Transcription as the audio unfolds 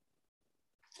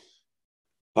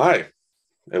Hi,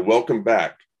 and welcome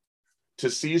back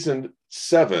to season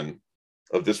 7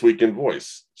 of This Week in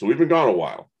Voice. So we've been gone a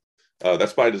while.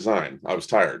 That's by design. I was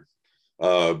tired,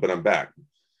 but I'm back.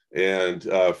 And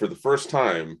for the first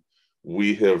time,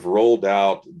 we have rolled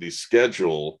out the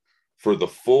schedule for the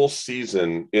full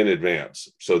season in advance.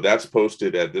 So that's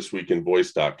posted at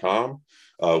thisweekinvoice.com.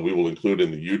 We will include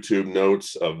in the YouTube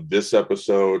notes of this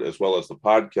episode, as well as the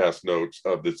podcast notes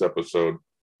of this episode,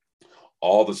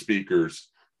 all the speakers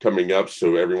coming up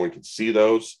so everyone can see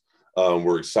those.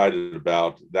 We're excited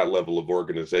about that level of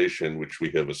organization, which we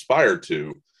have aspired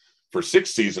to for 6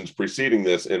 seasons preceding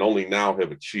this and only now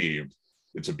have achieved.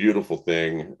 It's a beautiful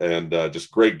thing, and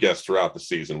just great guests throughout the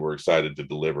season. We're excited to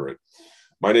deliver it.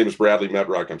 My name is Bradley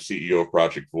Metrock. I'm CEO of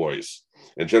Project Voice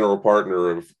and general partner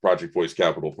of Project Voice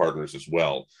Capital Partners as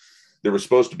well. There was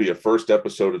supposed to be a first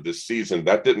episode of this season.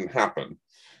 That didn't happen.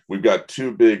 We've got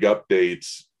 2 big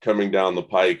updates coming down the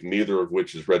pike, neither of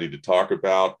which is ready to talk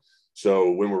about. So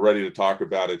when we're ready to talk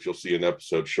about it, you'll see an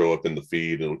episode show up in the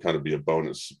feed. It'll kind of be a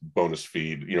bonus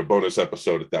feed, bonus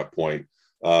episode at that point.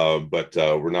 But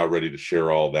we're not ready to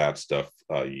share all that stuff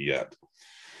yet.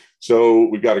 So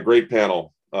we've got a great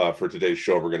panel for today's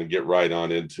show. We're going to get right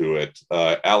on into it.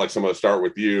 Alex, I'm going to start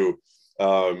with you.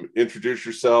 Introduce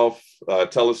yourself.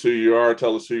 Tell us who you are.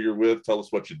 Tell us who you're with. Tell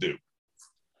us what you do.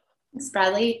 Thanks,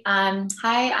 Bradley.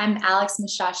 Hi, I'm Alex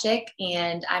Mishashik,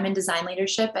 and I'm in design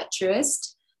leadership at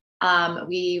Truist.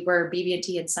 We were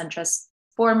BB&T and SunTrust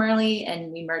formerly,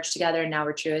 and we merged together, and now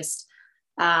we're Truist.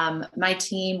 My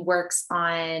team works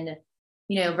on,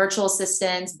 virtual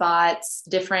assistants, bots,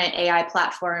 different AI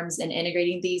platforms, and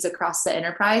integrating these across the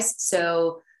enterprise.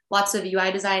 So lots of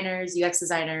UI designers, UX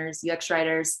designers, UX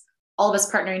writers, all of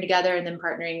us partnering together and then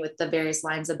partnering with the various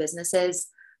lines of businesses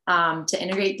to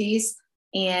integrate these.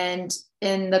 And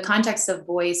in the context of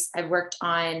voice, I've worked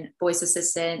on voice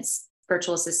assistants,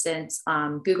 virtual assistants,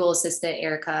 Google Assistant,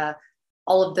 Erica,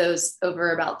 all of those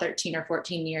over about 13 or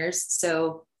 14 years.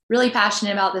 So really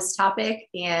passionate about this topic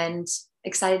and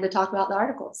excited to talk about the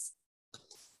articles.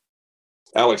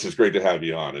 Alex, it's great to have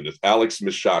you on. And it's Alex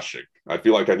Mishashik. I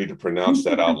feel like I need to pronounce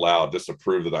that out loud just to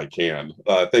prove that I can.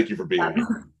 Thank you for being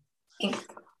here. Thanks.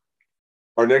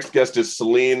 Our next guest is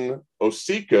Celine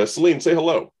Osika. Celine, say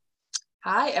hello.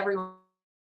 Hi, everyone.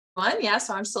 Yeah,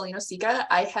 so I'm Celine Osika.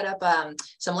 I head up,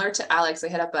 similar to Alex, I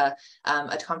head up a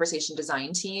conversation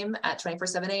design team at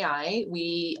 24/7 AI.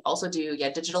 We also do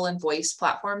digital and voice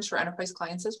platforms for enterprise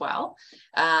clients as well,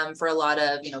 for a lot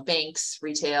of banks,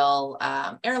 retail,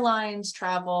 airlines,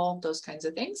 travel, those kinds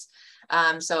of things.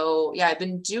 So I've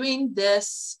been doing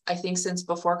this, I think, since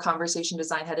before conversation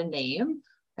design had a name,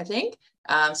 I think.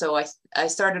 So I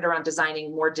started around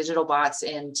designing more digital bots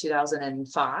in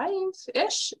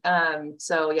 2005-ish.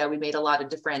 We made a lot of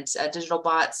different digital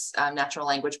bots, natural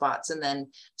language bots, and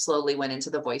then slowly went into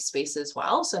the voice space as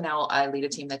well. So now I lead a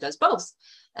team that does both.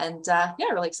 And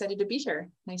really excited to be here.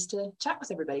 Nice to chat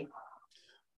with everybody.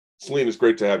 Celine, it's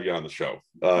great to have you on the show,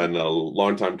 and a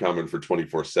long time coming for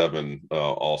 24/7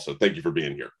 also. Thank you for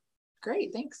being here.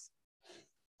 Great, thanks.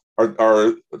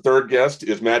 Our third guest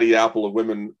is Maddie Apple of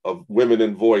Women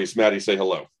in Voice. Maddie, say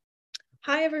hello.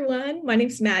 Hi, everyone. My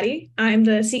name's Maddie. I'm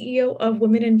the CEO of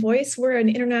Women in Voice. We're an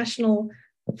international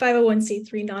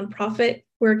 501c3 nonprofit.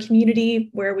 We're a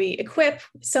community where we equip,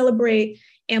 celebrate,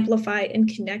 amplify, and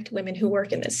connect women who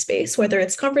work in this space, whether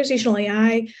it's conversational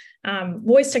AI,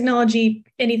 voice technology,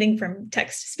 anything from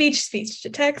text to speech, speech to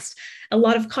text, a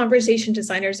lot of conversation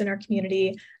designers in our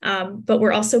community, but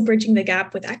we're also bridging the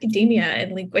gap with academia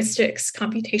and linguistics,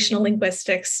 computational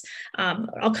linguistics,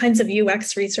 all kinds of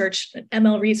UX research,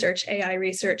 ML research, AI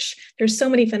research. There's so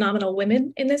many phenomenal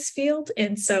women in this field.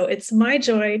 And so it's my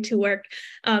joy to work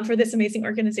for this amazing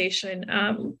organization,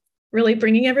 really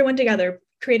bringing everyone together,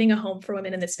 creating a home for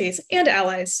women in this space and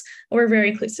allies. We're very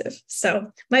inclusive.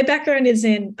 So my background is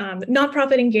in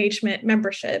nonprofit engagement,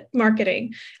 membership,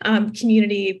 marketing,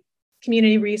 community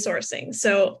resourcing.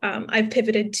 So I've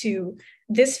pivoted to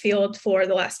this field for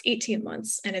the last 18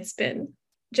 months, and it's been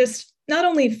just not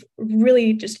only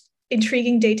really just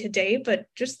intriguing day to day, but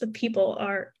just the people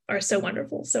are so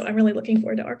wonderful. So I'm really looking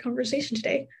forward to our conversation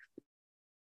today.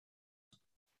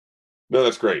 No,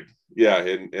 that's great. Yeah,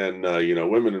 and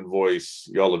Women in Voice,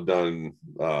 y'all have done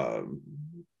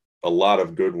a lot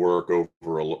of good work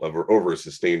over a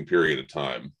sustained period of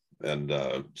time, and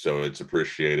so it's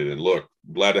appreciated. And look,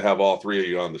 glad to have all 3 of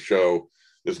you on the show.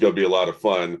 This is going to be a lot of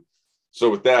fun. So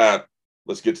with that,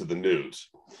 let's get to the news.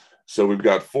 So we've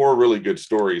got 4 really good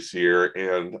stories here,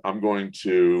 and I'm going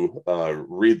to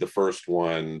read the first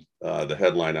one, the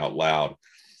headline out loud.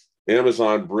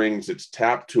 Amazon brings its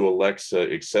Tap to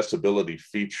Alexa accessibility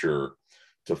feature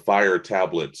to Fire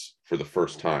tablets for the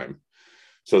first time.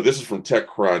 So this is from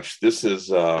TechCrunch. This is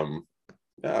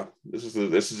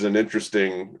this is an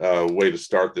interesting way to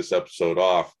start this episode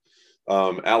off.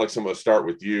 Alex, I'm going to start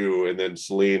with you, and then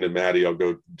Celine and Maddie, I'll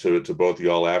go to both of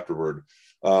y'all afterward.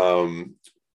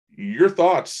 Your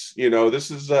thoughts?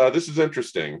 This is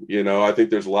interesting. I think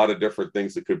there's a lot of different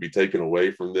things that could be taken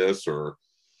away from this or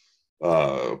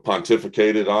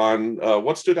pontificated on.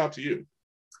 What stood out to you?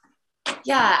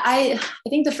 Yeah, I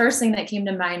think the first thing that came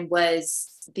to mind was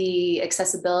the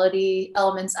accessibility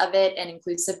elements of it and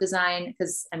inclusive design,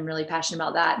 because I'm really passionate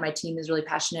about that. My team is really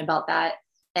passionate about that.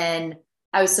 And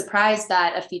I was surprised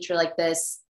that a feature like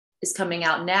this is coming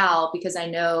out now, because I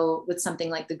know with something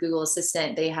like the Google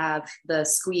Assistant, they have the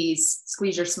squeeze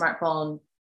your smartphone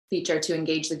feature to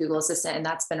engage the Google Assistant, and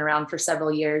that's been around for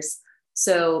several years.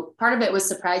 So part of it was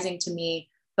surprising to me,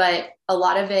 but a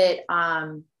lot of it,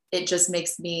 it just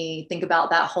makes me think about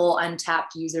that whole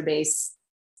untapped user base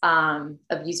of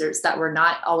users that we're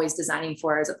not always designing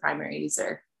for as a primary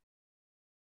user.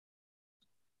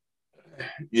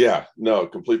 Yeah, no,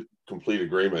 complete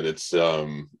agreement. It's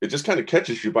it just kind of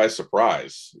catches you by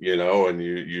surprise, and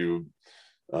you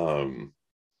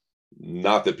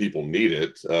not that people need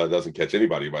it, doesn't catch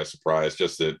anybody by surprise,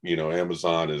 just that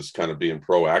Amazon is kind of being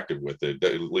proactive with it.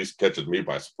 That at least catches me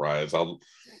by surprise.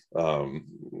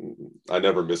 I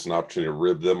never miss an opportunity to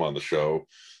rib them on the show.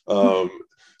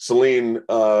 Celine,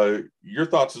 your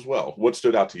thoughts as well. What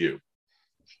stood out to you?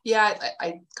 Yeah,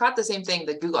 I caught the same thing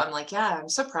that Google. I'm like, yeah, I'm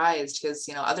surprised because,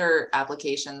 other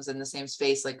applications in the same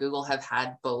space like Google have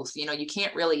had both. You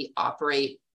can't really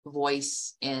operate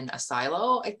voice in a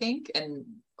silo, I think. And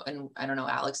I don't know,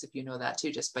 Alex, if you know that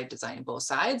too, just by designing both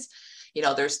sides.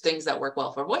 There's things that work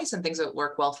well for voice and things that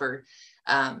work well for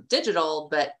digital,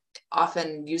 but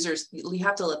often users, you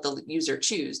have to let the user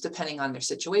choose depending on their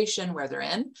situation, where they're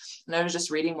in. And I was just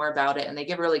reading more about it, and they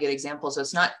give really good examples. So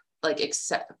it's not like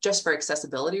just for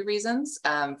accessibility reasons,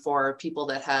 for people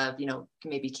that have,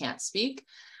 maybe can't speak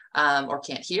or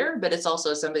can't hear, but it's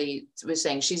also somebody was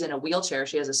saying she's in a wheelchair,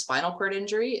 she has a spinal cord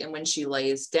injury, and when she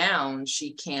lays down,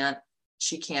 she can't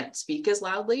speak as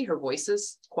loudly, her voice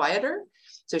is quieter.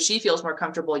 So she feels more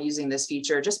comfortable using this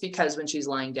feature just because when she's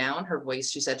lying down, her voice,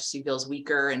 she said she feels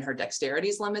weaker and her dexterity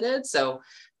is limited. So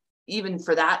even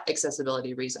for that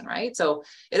accessibility reason, right? So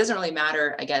it doesn't really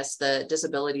matter, I guess, the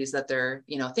disabilities that they're,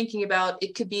 thinking about.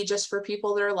 It could be just for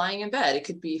people that are lying in bed. It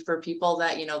could be for people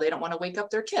that, they don't want to wake up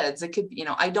their kids. It could,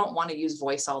 I don't want to use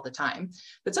voice all the time,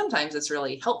 but sometimes it's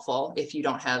really helpful if you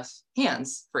don't have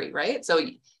hands free, right? So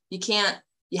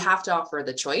you have to offer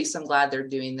the choice. I'm glad they're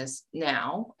doing this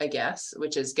now, I guess,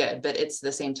 which is good, but it's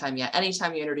the same time. Yeah.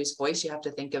 Anytime you introduce voice, you have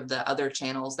to think of the other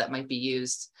channels that might be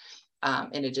used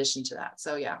in addition to that.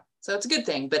 So yeah, so it's a good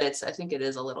thing, but I think it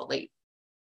is a little late.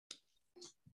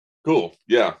 Cool.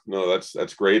 Yeah, no,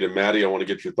 that's great. And Maddie, I want to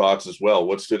get your thoughts as well.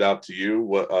 What stood out to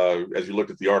you as you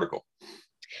looked at the article?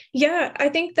 Yeah, I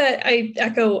think that I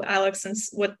echo Alex and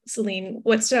what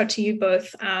stood out to you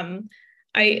both.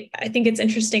 I think it's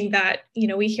interesting that,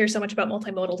 we hear so much about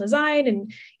multimodal design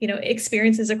and,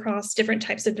 experiences across different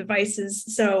types of devices.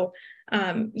 So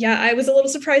yeah, I was a little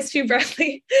surprised too,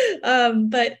 Bradley.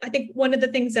 But I think one of the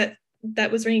things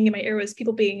that was ringing in my ear was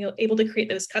people being able to create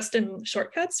those custom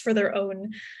shortcuts for their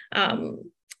own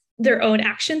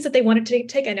actions that they wanted to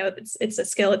take. I know it's a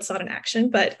skill, it's not an action,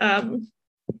 but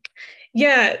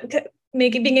yeah,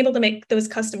 being able to make those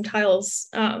custom tiles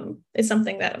is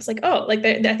something that I was like, oh, like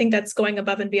I think that's going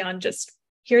above and beyond just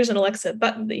here's an Alexa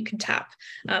button that you can tap,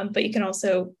 but you can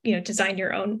also design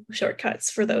your own shortcuts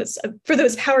for those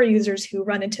power users who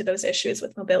run into those issues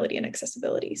with mobility and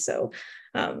accessibility. So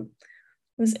that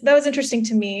was interesting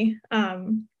to me,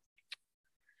 and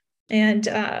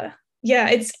yeah,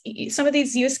 it's some of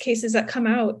these use cases that come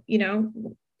out.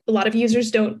 A lot of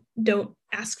users don't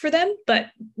ask for them, but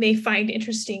may find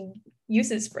interesting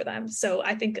uses for them. So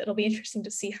I think it'll be interesting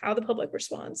to see how the public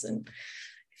responds and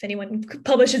if anyone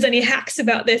publishes any hacks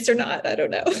about this or not. I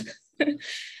don't know.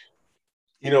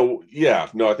 Yeah,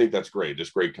 no, I think that's great.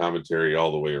 Just great commentary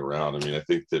all the way around. I mean, I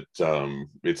think that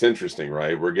it's interesting,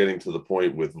 right? We're getting to the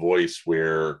point with voice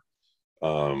where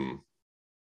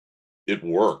it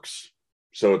works.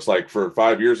 So it's like for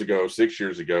 5 years ago, 6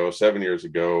 years ago, 7 years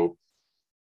ago,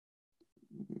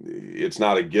 it's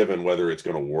not a given whether it's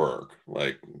going to work.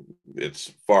 Like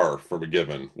it's far from a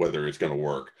given whether it's going to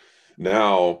work.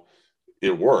 Now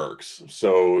it works.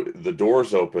 So the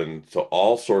door's open to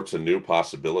all sorts of new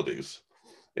possibilities.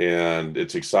 And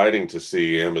it's exciting to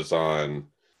see Amazon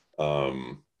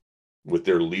with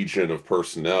their legion of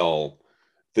personnel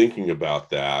thinking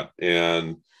about that.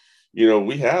 And,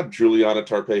 we had Juliana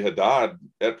Tarpe Haddad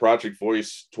at Project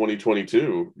Voice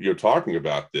 2022, talking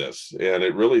about this, and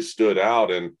it really stood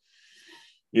out. And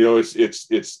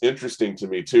it's interesting to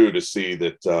me too to see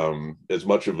that as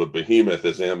much of a behemoth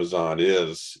as Amazon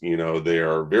is, they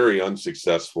are very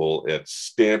unsuccessful at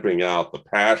stamping out the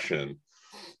passion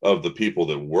of the people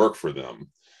that work for them.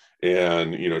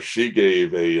 And she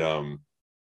gave a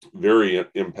very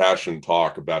impassioned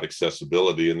talk about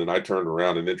accessibility, and then I turned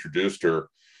around and introduced her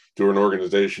to an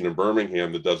organization in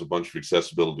Birmingham that does a bunch of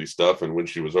accessibility stuff. And when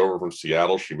she was over from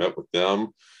Seattle, she met with them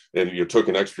and took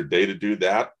an extra day to do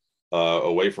that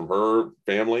away from her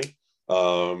family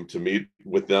to meet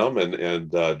with them and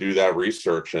do that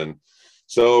research. And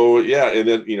so, yeah, and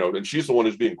then, and she's the one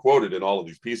who's being quoted in all of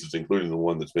these pieces, including the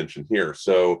one that's mentioned here.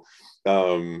 So,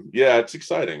 yeah, it's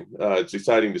exciting. It's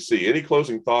exciting to see. Any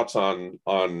closing thoughts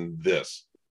on this?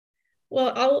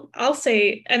 Well, I'll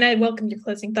say, and I welcome your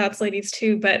closing thoughts, ladies,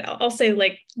 too, but I'll say,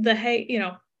 like,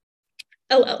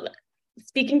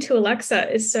 speaking to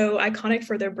Alexa is so iconic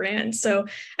for their brand. So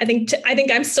I think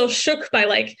I'm still shook by,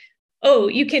 like, oh,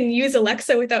 you can use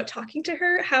Alexa without talking to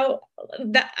her.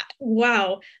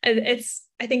 Wow. I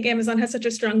think Amazon has such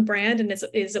a strong brand and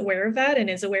is aware of that and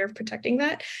is aware of protecting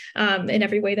that in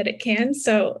every way that it can.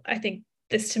 So I think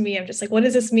this, to me, I'm just like, what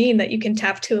does this mean that you can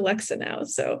tap to Alexa now?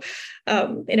 So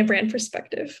in a brand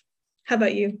perspective, how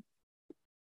about you?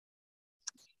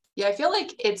 Yeah, I feel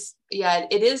like it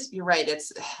is, you're right.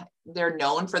 They're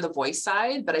known for the voice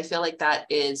side, but I feel like that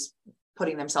is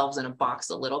putting themselves in a box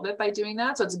a little bit by doing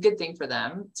that. So it's a good thing for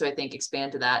them. So I think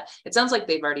expand to that. It sounds like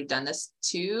they've already done this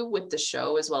too with the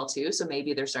show as well too. So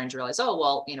maybe they're starting to realize, oh,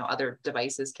 well, other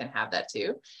devices can have that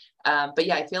too. But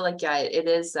yeah, I feel like, it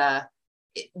is,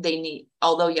 they need,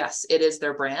 although yes, it is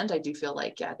their brand. I do feel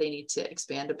like, they need to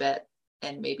expand a bit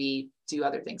and maybe do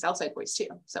other things outside voice too.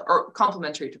 So, or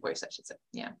complementary to voice, I should say.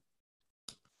 Yeah.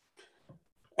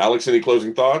 Alex, any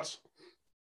closing thoughts?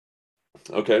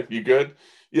 Okay, you good?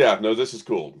 Yeah, no, this is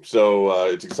cool. So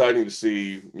it's exciting to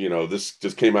see, this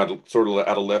just came out sort of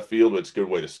out of left field, but it's a good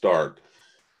way to start.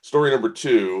 Story number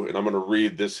 2, and I'm going to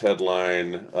read this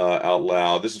headline out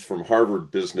loud. This is from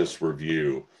Harvard Business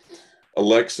Review.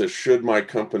 Alexa, should my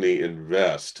company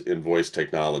invest in voice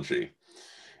technology?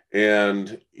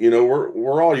 And,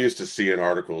 we're all used to seeing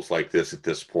articles like this at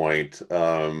this point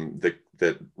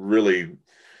that really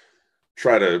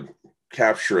try to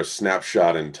capture a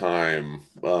snapshot in time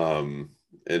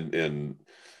and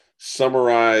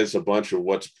summarize a bunch of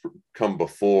what's come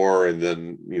before, and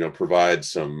then provide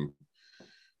some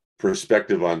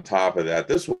perspective on top of that.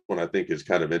 This one I think is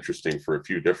kind of interesting for a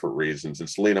few different reasons. And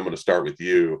Celine, I'm going to start with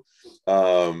you.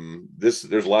 There's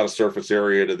a lot of surface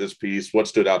area to this piece. What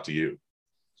stood out to you?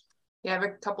 Yeah, I have a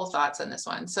couple thoughts on this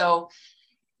one. So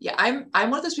yeah, I'm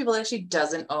one of those people that actually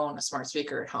doesn't own a smart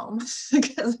speaker at home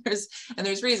because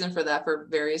there's reason for that for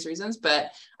various reasons.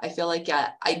 But I feel like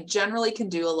I generally can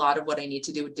do a lot of what I need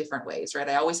to do with different ways, right?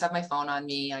 I always have my phone on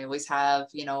me. I always have,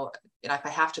 and if I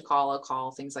have to call, I'll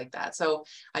call, things like that. So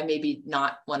I may be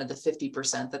not one of the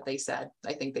 50% that they said.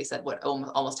 I think they said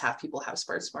almost half people have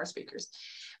smart speakers.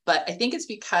 But I think it's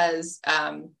because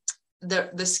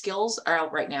the skills are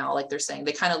out right now, like they're saying.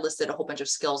 They kind of listed a whole bunch of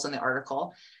skills in the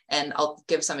article, and I'll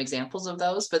give some examples of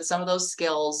those, but some of those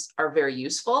skills are very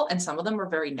useful and some of them are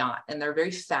very not, and they're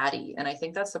very faddy. And I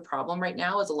think that's the problem right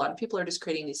now, is a lot of people are just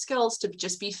creating these skills to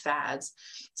just be fads.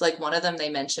 It's like one of them they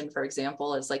mentioned, for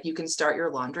example, is like, you can start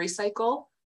your laundry cycle.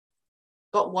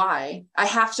 But why? I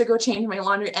have to go change my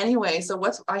laundry anyway. So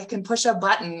I can push a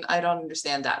button. I don't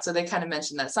understand that. So they kind of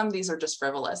mentioned that some of these are just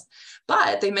frivolous,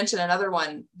 but they mentioned another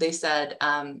one. They said,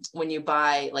 when you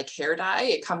buy like hair dye,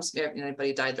 it comes,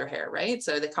 anybody dyed their hair, right?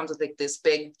 So it comes with like this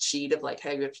big sheet of like,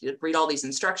 hey, you have to read all these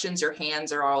instructions. Your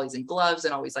hands are always in gloves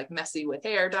and always like messy with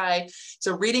hair dye.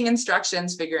 So reading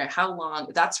instructions, figuring out how long,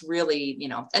 that's really,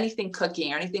 anything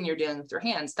cooking or anything you're doing with your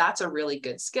hands, that's a really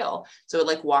good skill. So it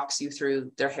like walks you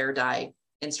through their hair dye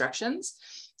instructions.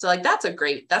 So like, that's a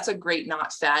great,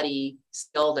 not fatty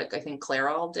skill that I think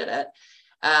Clairol did it.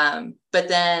 But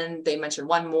then they mentioned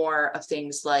one more of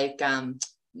things like,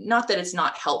 not that it's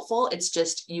not helpful, it's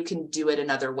just, you can do it in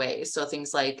other ways. So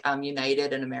things like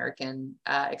United and American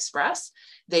Express,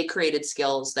 they created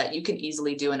skills that you can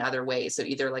easily do in other ways. So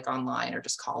either like online or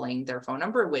just calling their phone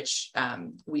number, which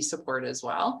we support as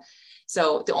well.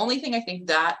 So the only thing I think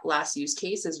that last use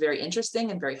case is very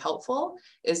interesting and very helpful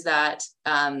is that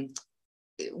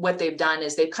what they've done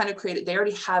is they've kind of created, they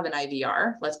already have an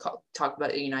IVR. Let's talk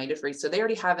about United for you. So they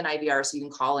already have an IVR, so you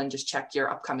can call and just check your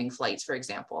upcoming flights, for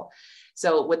example.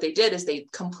 So what they did is they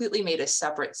completely made a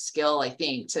separate skill, I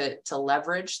think, to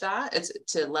leverage that. It's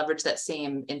to leverage that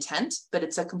same intent, but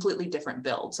it's a completely different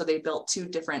build. So they built two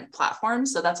different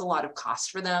platforms. So that's a lot of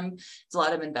cost for them. It's a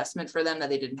lot of investment for them that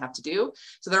they didn't have to do.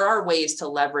 So there are ways to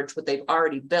leverage what they've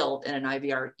already built in an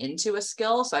IVR into a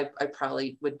skill. So I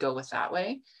probably would go with that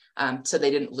way. So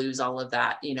they didn't lose all of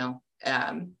that,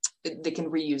 they can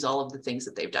reuse all of the things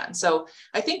that they've done. So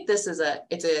I think this is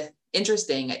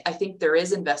interesting. I think there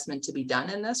is investment to be done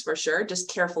in this for sure. Just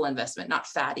careful investment, not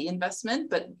fatty investment,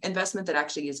 but investment that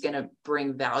actually is going to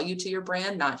bring value to your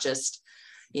brand, not just,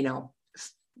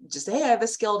 just, hey, I have a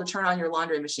skill to turn on your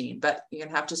laundry machine, but you're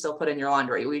going to have to still put in your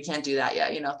laundry. We can't do that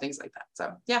yet, things like that.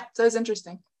 So yeah, so it's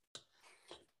interesting.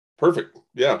 Perfect.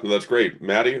 Yeah, that's great.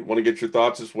 Maddie, want to get your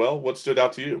thoughts as well? What stood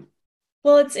out to you?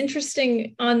 Well, it's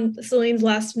interesting on Celine's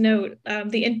last note,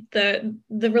 the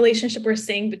relationship we're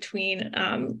seeing between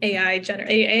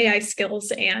AI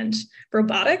skills and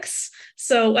robotics.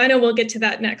 So I know we'll get to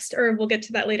that next, or we'll get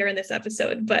to that later in this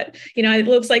episode. But it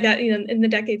looks like that in the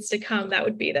decades to come, that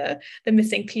would be the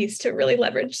missing piece to really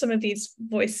leverage some of these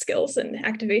voice skills and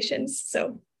activations.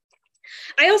 So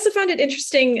I also found it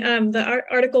interesting. The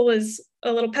article was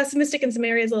a little pessimistic in some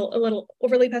areas, a little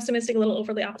overly pessimistic, a little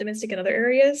overly optimistic in other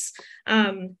areas.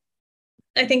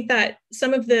 I think that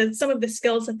some of the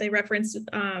skills that they referenced,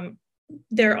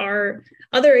 there are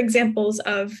other examples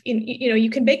of,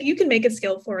 you can make a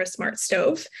skill for a smart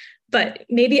stove, but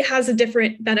maybe it has a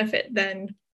different benefit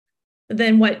than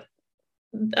what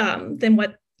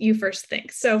you first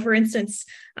think. So for instance,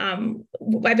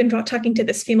 I've been talking to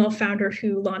this female founder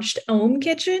who launched Ohm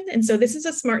Kitchen. And so this is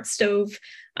a smart stove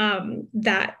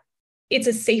that it's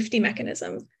a safety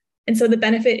mechanism. And so the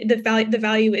benefit, the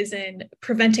value is in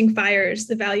preventing fires.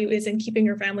 The value is in keeping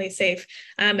your family safe,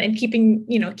 and keeping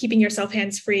yourself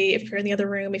hands-free if you're in the other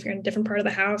room, if you're in a different part of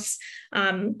the house.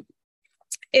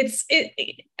 There's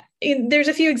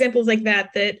a few examples like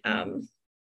that. And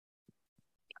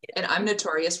I'm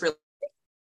notorious for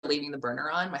leaving the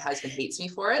burner on. My husband hates me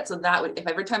for it. So that would, if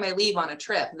every time I leave on a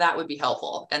trip, that would be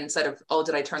helpful. And instead of, oh,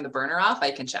 did I turn the burner off?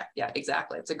 I can check. Yeah,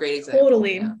 exactly. It's a great example.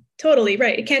 Totally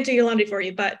right. It can't do your laundry for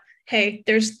you, but hey,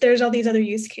 there's all these other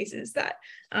use cases that,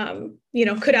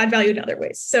 could add value in other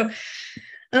ways. So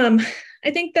I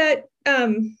think that,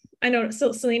 I know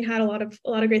Celine had a lot of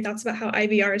great thoughts about how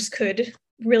IVRs could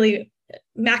really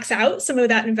max out some of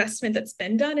that investment that's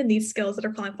been done in these skills that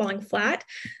are falling flat.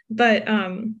 But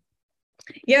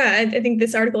I think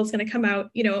this article is going to come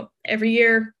out, every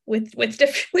year with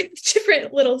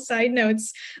different little side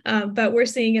notes, but we're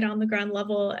seeing it on the ground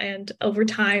level, and over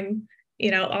time,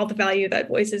 all the value that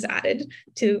voice has added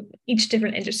to each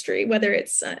different industry, whether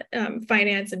it's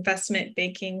finance, investment,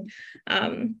 banking,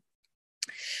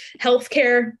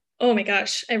 healthcare. Oh my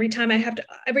gosh! Every time I have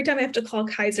to call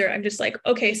Kaiser, I'm just like,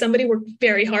 okay, somebody worked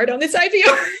very hard on this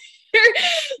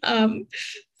IVR.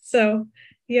 So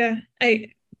yeah,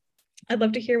 I'd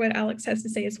love to hear what Alex has to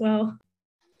say as well.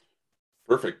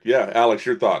 Perfect. Yeah, Alex,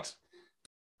 your thoughts.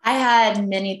 I had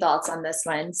many thoughts on this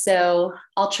one, so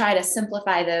I'll try to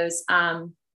simplify those. I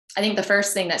think the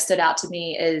first thing that stood out to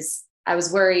me is I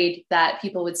was worried that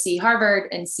people would see Harvard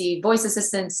and see voice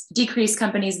assistants decrease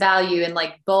companies' value in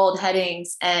like bold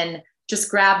headings and just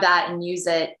grab that and use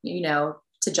it,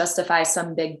 to justify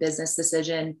some big business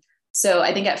decision. So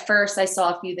I think at first I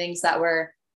saw a few things that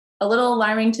were a little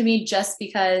alarming to me, just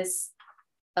because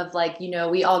of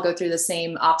we all go through the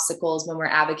same obstacles when we're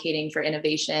advocating for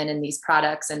innovation in these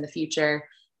products in the future.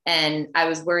 And I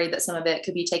was worried that some of it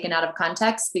could be taken out of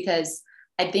context, because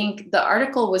I think the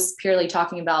article was purely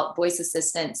talking about voice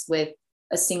assistants with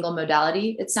a single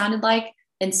modality, it sounded like,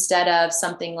 instead of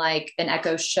something like an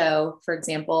Echo Show, for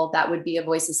example, that would be a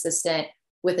voice assistant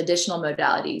with additional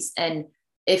modalities. And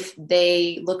if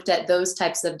they looked at those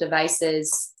types of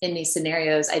devices in these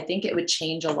scenarios, I think it would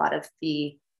change a lot of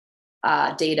the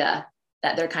data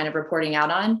that they're kind of reporting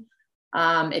out on.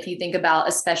 If you think about,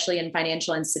 especially in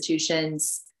financial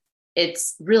institutions,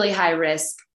 it's really high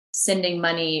risk sending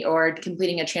money or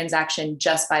completing a transaction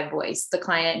just by voice. The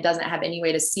client doesn't have any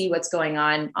way to see what's going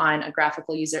on a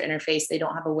graphical user interface. They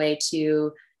don't have a way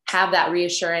to have that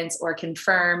reassurance or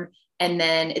confirm, and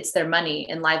then it's their money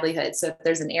and livelihood. So if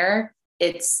there's an error,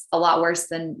 it's a lot worse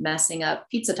than messing up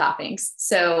pizza toppings.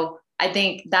 So I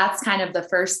think that's kind of the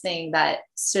first thing that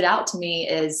stood out to me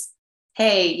is,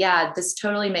 hey, yeah, this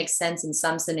totally makes sense in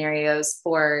some scenarios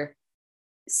for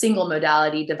single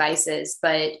modality devices.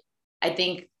 But I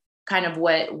think kind of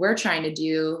what we're trying to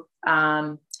do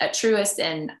at Truist,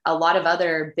 and a lot of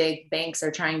other big banks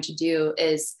are trying to do,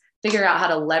 is figure out how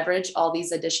to leverage all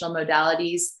these additional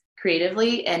modalities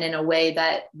creatively and in a way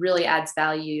that really adds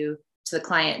value to the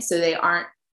client. So they aren't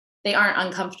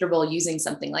uncomfortable using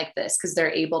something like this because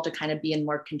they're able to kind of be in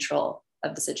more control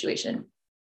of the situation.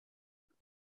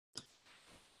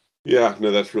 Yeah,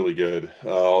 no, that's really good.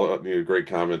 Great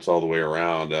comments all the way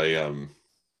around.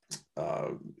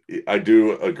 I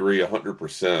do agree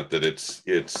 100% that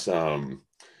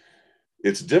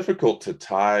it's difficult to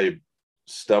tie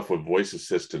stuff with voice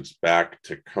assistants back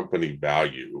to company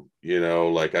value.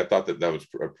 Like I thought that was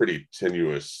a pretty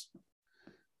tenuous,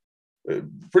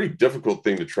 pretty difficult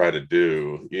thing to try to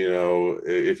do.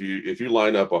 If you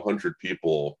line up 100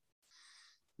 people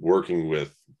working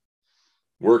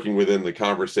within the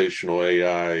conversational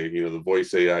AI, the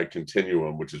voice AI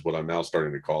continuum, which is what I'm now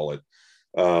starting to call it,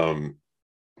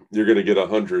 you're going to get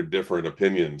 100 different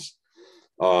opinions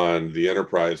on the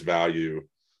enterprise value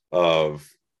of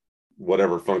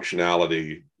whatever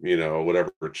functionality,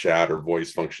 whatever chat or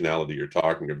voice functionality you're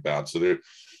talking about. So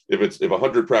if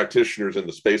 100 practitioners in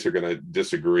the space are going to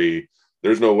disagree,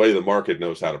 there's no way the market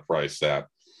knows how to price that.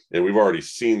 And we've already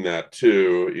seen that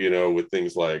too, with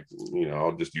things like,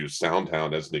 I'll just use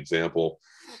SoundHound as an example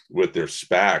with their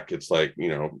SPAC. It's like,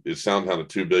 is SoundHound a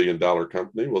 $2 billion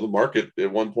company? Well, the market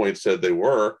at one point said they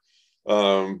were.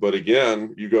 But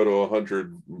again, you go to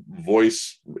 100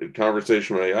 voice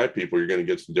conversational AI people, you're going to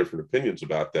get some different opinions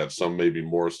about that. Some may be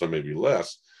more, some may be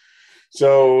less.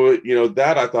 So,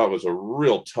 that I thought was a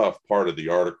real tough part of the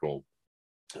article,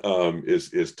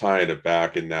 is tying it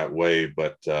back in that way.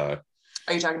 But,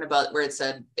 are you talking about where it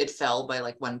said it fell by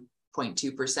like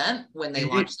 1.2% when they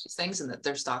launched these things and that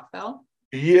their stock fell?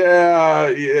 Yeah,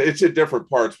 it's at different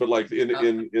parts, but like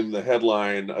in the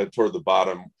headline toward the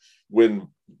bottom, when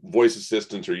voice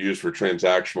assistants are used for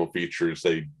transactional features,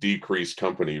 they decrease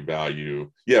company value.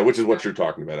 Yeah, which is what you're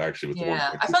talking about actually. With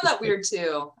yeah, I found that weird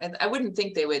too. And I wouldn't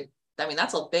think they would. I mean,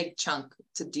 that's a big chunk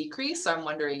to decrease. So I'm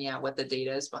wondering, what the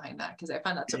data is behind that, because I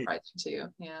find that surprising too.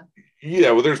 Yeah.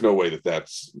 Yeah, well, there's no way that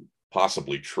that's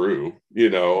possibly true. The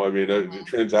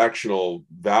transactional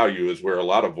value is where a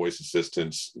lot of voice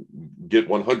assistants get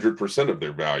 100% of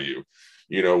their value.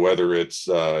 Whether it's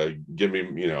give me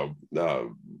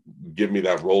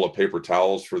that roll of paper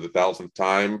towels for the 1,000th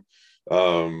time.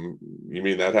 You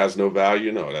mean that has no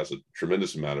value? No, it has a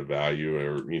tremendous amount of value.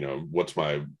 Or what's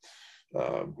my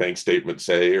bank statement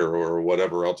say, or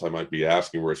whatever else I might be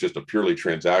asking, where it's just a purely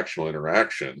transactional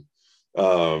interaction.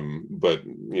 But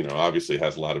obviously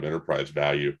has a lot of enterprise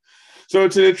value. So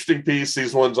it's an interesting piece.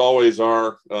 These ones always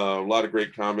are. A lot of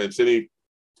great comments. Any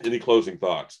closing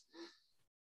thoughts?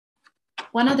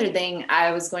 One other thing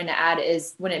I was going to add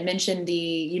is when it mentioned the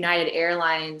United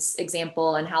Airlines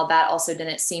example and how that also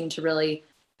didn't seem to really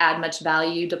add much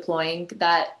value deploying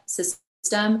that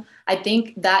system. I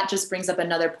think that just brings up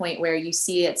another point where you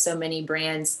see it so many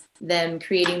brands, them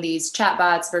creating these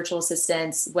chatbots, virtual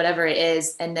assistants, whatever it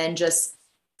is, and then just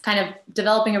kind of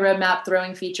developing a roadmap,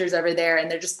 throwing features over there,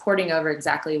 and they're just porting over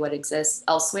exactly what exists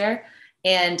elsewhere.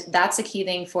 And that's a key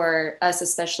thing for us,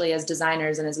 especially as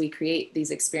designers and as we create these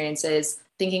experiences,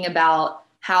 thinking about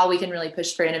how we can really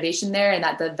push for innovation there, and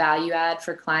that the value add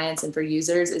for clients and for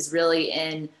users is really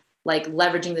in like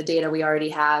leveraging the data we already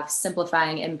have,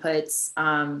 simplifying inputs,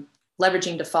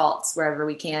 leveraging defaults wherever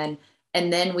we can.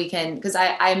 And then we can, because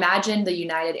I imagine the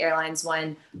United Airlines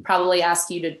one probably asked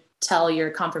you to tell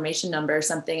your confirmation number or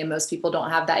something, and most people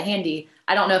don't have that handy.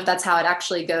 I don't know if that's how it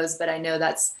actually goes, but I know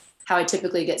that's how I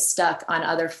typically get stuck on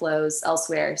other flows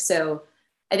elsewhere. So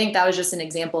I think that was just an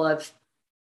example of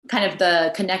kind of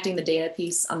the connecting the data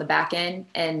piece on the back end.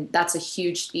 And that's a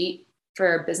huge feat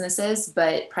for businesses,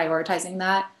 but prioritizing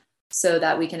that so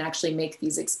that we can actually make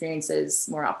these experiences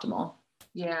more optimal.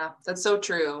 Yeah, that's so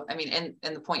true. I mean,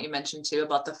 and the point you mentioned too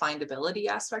about the findability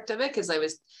aspect of it, because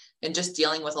and just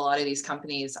dealing with a lot of these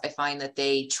companies, I find that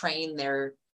they train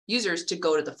their users to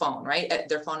go to the phone, right?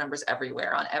 Their phone numbers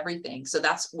everywhere on everything. So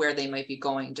that's where they might be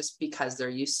going just because they're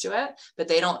used to it, but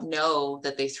they don't know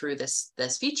that they threw this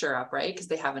feature up, right? Because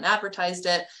they haven't advertised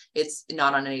it. It's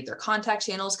not on any of their contact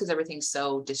channels because everything's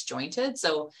so disjointed.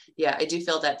 So yeah, I do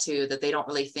feel that too, that they don't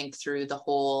really think through the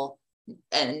whole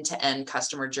end-to-end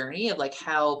customer journey of like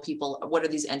how people, what are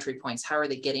these entry points? How are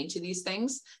they getting to these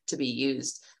things to be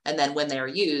used? And then when they're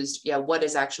used, what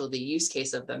is actually the use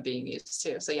case of them being used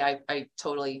too? So yeah, I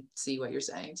totally see what you're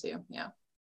saying too. Yeah.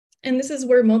 And this is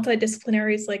where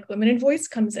multidisciplinaries like Women in Voice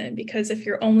comes in, because if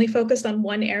you're only focused on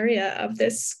one area of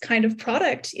this kind of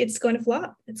product, it's going to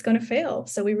flop, it's going to fail.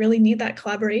 So we really need that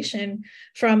collaboration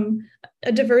from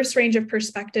a diverse range of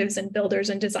perspectives and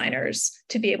builders and designers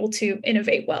to be able to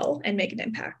innovate well and make an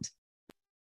impact.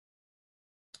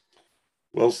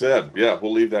 Well said. Yeah,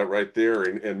 we'll leave that right there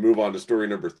and move on to story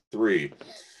number 3.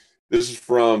 This is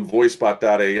from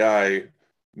voicebot.ai.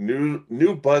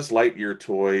 New Buzz Lightyear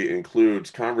toy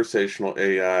includes conversational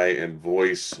AI and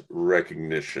voice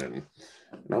recognition.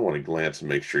 And I want to glance and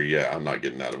make sure, yeah, I'm not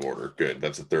getting out of order. Good.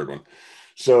 That's the third one.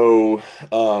 So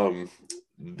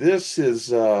this is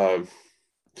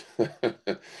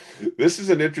this is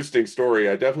an interesting story.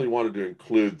 I definitely wanted to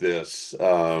include this.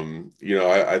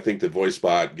 I think the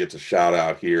VoiceBot gets a shout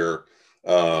out here.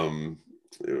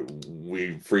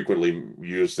 We frequently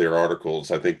use their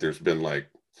articles. I think there's been like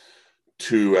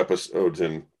 2 episodes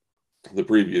in the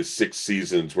previous 6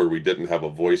 seasons where we didn't have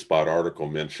a VoiceBot article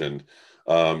mentioned.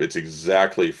 It's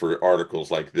exactly for articles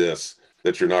like this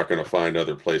that you're not going to find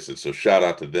other places. So shout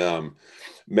out to them.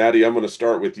 Maddie, I'm going to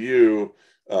start with you,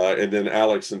 and then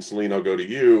Alex and Celine, I'll go to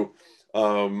you.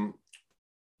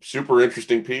 Super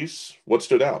interesting piece. What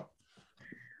stood out?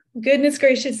 Goodness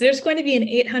gracious, there's going to be an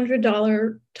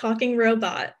 $800 talking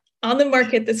robot on the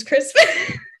market this Christmas.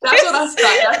 That's what I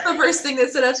thought. That's the first thing that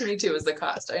stood out to me too, was the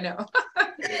cost. I know.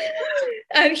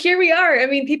 And here we are. I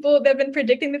mean, people have been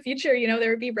predicting the future. There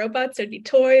would be robots, there'd be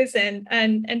toys, and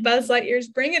Buzz Lightyear's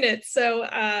bringing it. So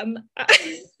I'm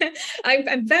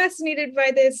fascinated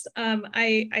by this.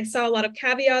 I saw a lot of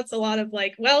caveats, a lot of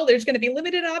like, well, there's going to be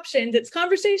limited options. It's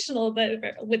conversational, but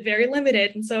with very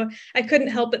limited. And so I couldn't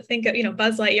help but think of,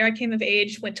 Buzz Lightyear. I came of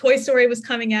age when Toy Story was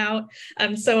coming out.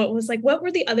 So it was like, what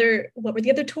were the other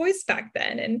toys back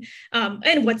then?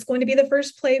 And what's going to be the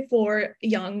first play for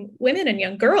young women and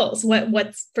young girls?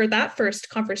 What's for that first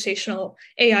conversational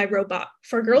AI robot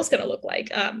for girls going to look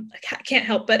like? I can't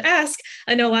help but ask.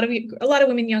 I know a lot of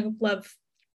women young love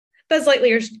Buzz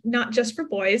Lightyear, not just for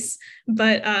boys,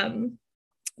 but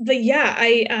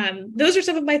yeah, those are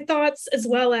some of my thoughts, as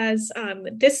well as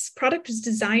this product was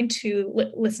designed to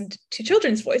listen to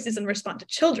children's voices and respond to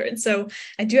children. So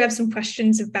I do have some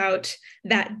questions about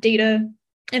that data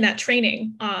and that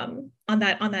training on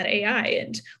that AI,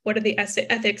 and what are the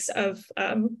ethics of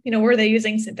were they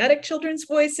using synthetic children's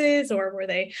voices, or were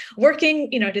they working,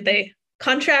 did they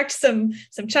contract some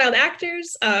child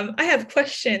actors? I have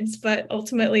questions, but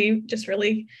ultimately just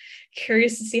really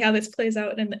curious to see how this plays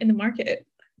out in the market.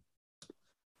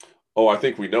 Oh, I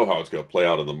think we know how it's going to play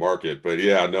out in the market, but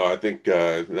yeah, no, I think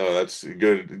no, that's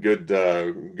good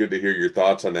to hear your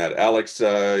thoughts on that. Alex,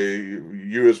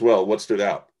 you as well. What stood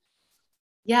out?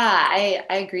 Yeah, I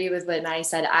agree with what Maddie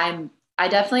said. I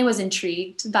definitely was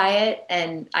intrigued by it.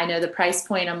 And I know the price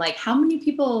point, I'm like, how many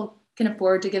people can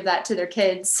afford to give that to their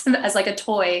kids as like a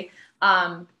toy?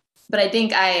 But I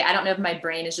think I don't know if my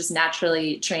brain is just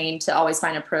naturally trained to always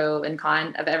find a pro and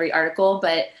con of every article,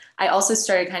 but I also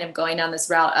started kind of going down this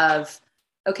route of,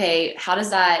 okay, how does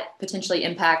that potentially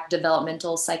impact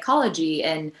developmental psychology?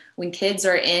 And when kids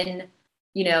are in,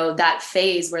 that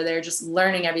phase where they're just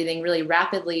learning everything really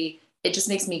rapidly, it just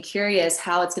makes me curious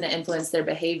how it's going to influence their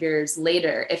behaviors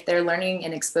later. If they're learning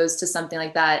and exposed to something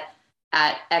like that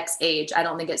at X age, I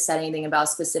don't think it said anything about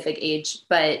specific age,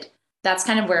 but that's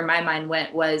kind of where my mind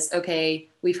went was, okay,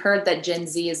 we've heard that Gen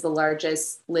Z is the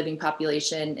largest living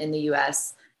population in the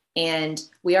US. And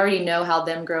we already know how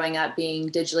them growing up being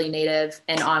digitally native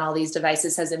and on all these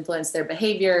devices has influenced their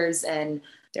behaviors and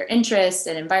their interests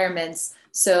and environments.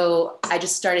 So I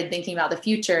just started thinking about the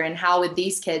future and how would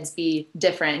these kids be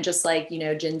different, just like,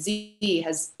 Gen Z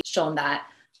has shown that.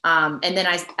 And then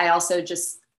I also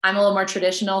I'm a little more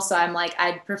traditional. So I'm like,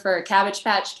 I'd prefer a Cabbage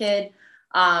Patch Kid.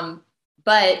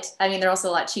 But I mean, they're also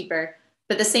a lot cheaper.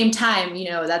 But at the same time,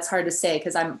 that's hard to say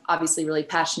because I'm obviously really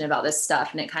passionate about this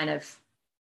stuff. And it kind of,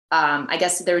 I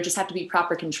guess there would just have to be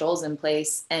proper controls in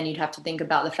place. And you'd have to think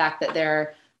about the fact that there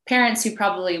are parents who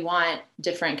probably want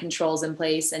different controls in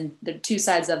place, and the two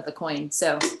sides of the coin.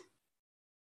 So.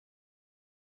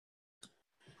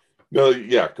 No,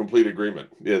 yeah, complete agreement.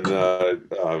 And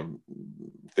I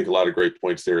think a lot of great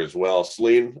points there as well.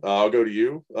 Celine, I'll go to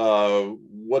you.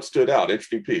 What stood out?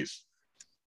 Interesting piece.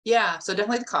 Yeah, so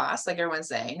definitely the cost, like everyone's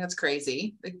saying, that's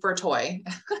crazy, like for a toy.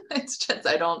 It's just,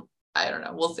 I don't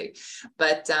know, we'll see.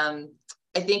 But I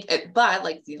think,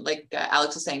 like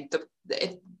Alex was saying,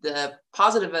 the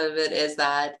positive of it is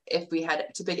that if we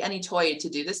had to pick any toy to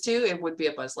do this to, it would be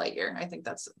a Buzz Lightyear. I think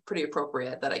that's pretty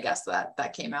appropriate that I guess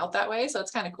that came out that way. So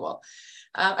it's kind of cool.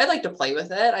 I'd like to play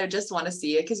with it. I just want to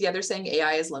see it because, yeah, they're saying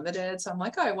AI is limited. So I'm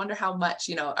like, oh, I wonder how much,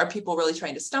 are people really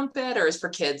trying to stump it, or is for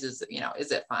kids, is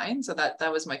it fine? So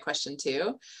that was my question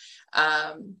too.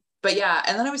 But yeah,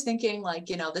 and then I was thinking like,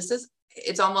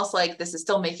 it's almost like this is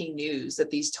still making news that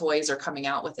these toys are coming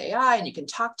out with AI and you can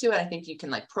talk to it. I think you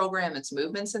can like program its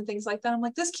movements and things like that. I'm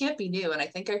like, this can't be new. And I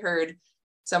think I heard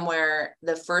somewhere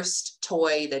the first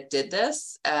toy that did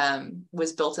this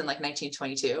was built in like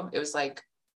 1922. It was like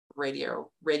Radio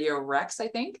Rex, I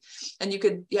think. And you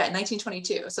could, yeah,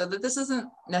 1922. So that this isn't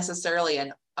necessarily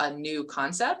a new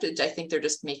concept. I think they're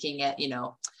just making it, you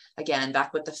know, again,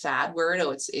 back with the fad word.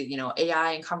 Oh, you know,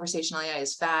 AI and conversational AI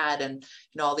is fad. And,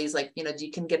 you know, all these, like, you know,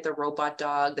 you can get the robot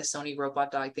dog, the Sony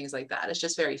robot dog, things like that. It's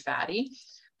just very fatty.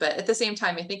 But at the same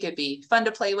time, I think it'd be fun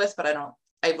to play with, but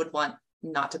I would want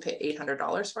not to pay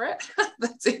 $800 for it.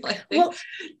 That's the only thing. Well,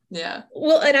 yeah.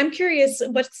 Well, and I'm curious,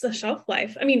 what's the shelf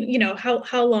life? I mean, you know,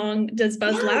 how long does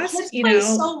Buzz last? Kids you play know,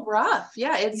 so rough.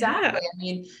 Yeah, exactly. Yeah. I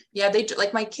mean, yeah, they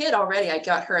like my kid already. I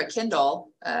got her a Kindle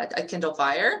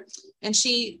Fire, and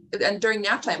during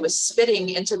nap time was spitting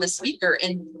into the speaker,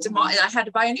 and I had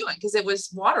to buy a new one because it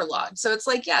was waterlogged. So it's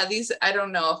like, yeah, these, I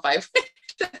don't know if I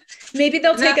maybe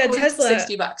they'll take a Tesla.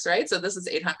 $60, right? So this is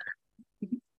 800.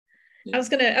 I was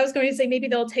going to say, maybe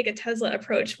they'll take a Tesla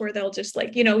approach where they'll just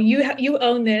like, you know, you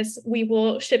own this, we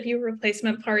will ship you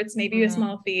replacement parts, maybe a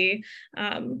small fee.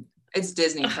 It's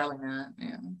Disney, probably not.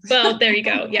 Yeah. Well, there you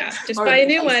go. Yeah. Just buy a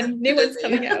new one. New one's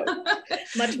coming out.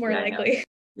 Much more likely.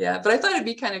 Yeah. But I thought it'd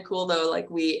be kind of cool though. Like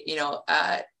we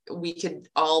could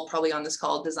all probably on this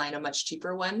call design a much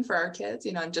cheaper one for our kids,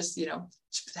 you know, and just, you know,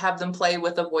 have them play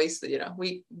with a voice that, you know,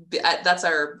 that's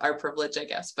our privilege, I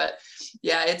guess. But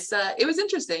yeah, it was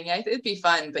interesting. Yeah, it'd be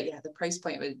fun, but yeah, the price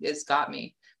point has got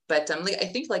me. But I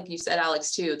think like you said,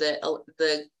 Alex, too,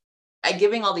 that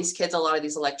giving all these kids a lot of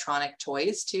these electronic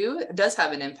toys too does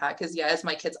have an impact. Because yeah, as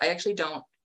my kids, I actually don't,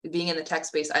 being in the tech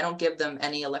space, I don't give them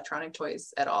any electronic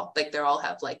toys at all. Like they all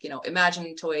have like, you know,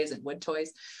 Imagine toys and wood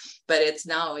toys, but it's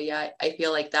now, yeah, I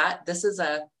feel like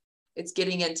it's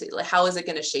getting into like, how is it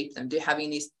going to shape them? Having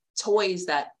these toys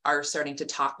that are starting to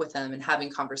talk with them and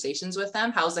having conversations with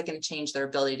them, how is that going to change their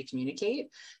ability to communicate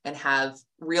and have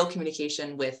real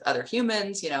communication with other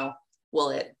humans? You know, will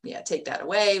it, take that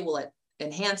away? Will it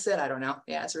enhance it? I don't know.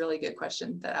 Yeah, it's a really good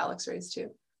question that Alex raised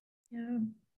too. Yeah.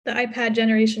 The iPad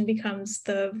generation becomes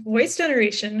the voice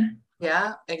generation.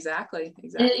 Yeah, exactly.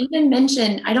 And it even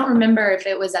mentioned, I don't remember if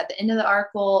it was at the end of the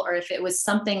article or if it was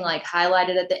something like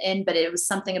highlighted at the end, but it was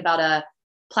something about a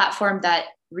platform that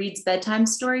reads bedtime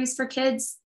stories for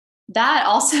kids. That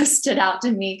also stood out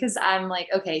to me because I'm like,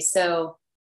 okay, so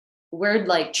we're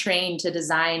like trained to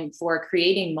design for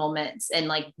creating moments and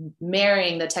like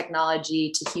marrying the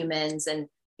technology to humans and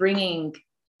bringing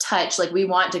touch. Like we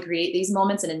want to create these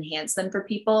moments and enhance them for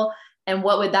people. And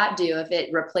what would that do if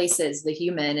it replaces the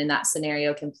human in that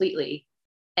scenario completely?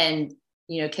 And,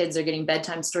 you know, kids are getting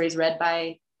bedtime stories read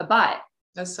by a bot.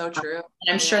 That's so true.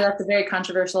 And I'm sure that's a very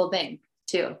controversial thing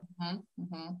too. Mm-hmm.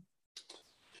 Mm-hmm.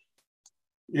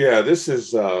 Yeah, this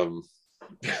is,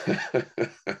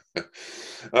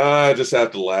 I just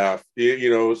have to laugh. You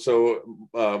know, so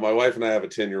my wife and I have a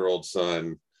 10-year-old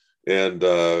son, and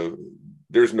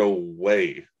there's no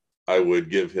way I would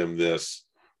give him this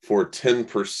for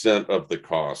 10% of the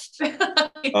cost,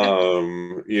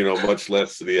 you know, much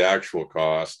less the actual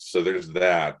cost. So there's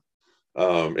that.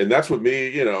 And that's with me,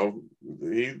 you know,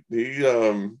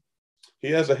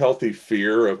 he has a healthy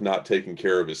fear of not taking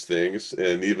care of his things.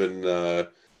 And even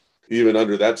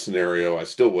under that scenario, I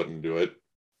still wouldn't do it.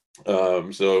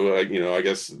 So, you know, I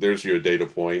guess there's your data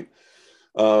point.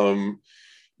 You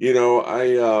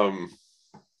know,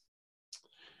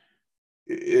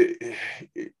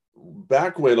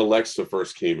 back when Alexa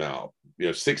first came out, you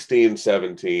know, 16,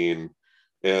 17,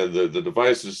 and the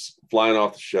device is flying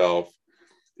off the shelf,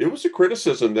 it was a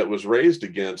criticism that was raised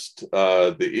against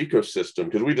the ecosystem,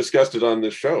 because we discussed it on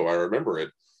this show. I remember it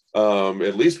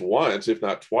at least once, if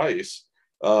not twice,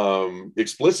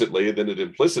 explicitly, and then it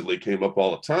implicitly came up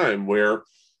all the time where,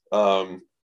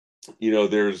 you know,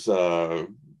 there's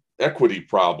equity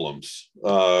problems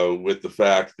with the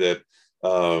fact that,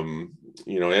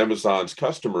 you know, Amazon's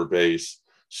customer base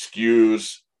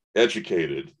skews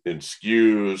educated and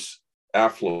skews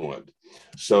affluent.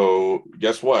 So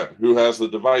guess what? Who has the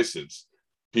devices?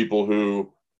 People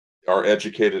who are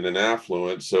educated and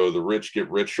affluent. So the rich get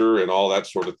richer and all that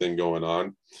sort of thing going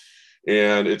on.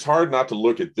 And it's hard not to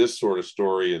look at this sort of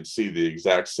story and see the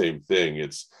exact same thing.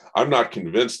 I'm not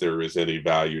convinced there is any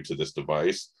value to this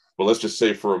device, but let's just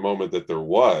say for a moment that there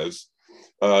was.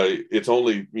 It's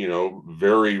only, you know,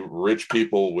 very rich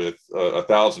people with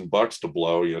 $1,000 to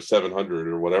blow, you know, 700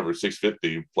 or whatever,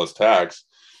 650 plus tax,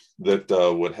 that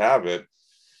would have it.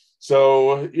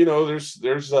 So, you know, there's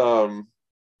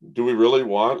do we really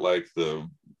want like the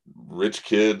rich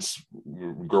kids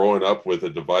growing up with a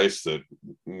device that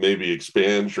maybe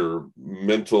expands your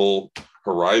mental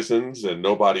horizons and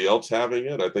nobody else having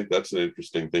it? I think that's an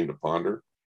interesting thing to ponder.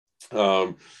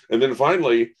 And then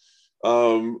finally,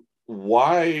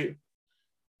 why,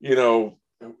 you know,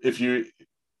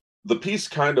 the piece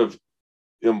kind of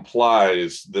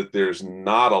implies that there's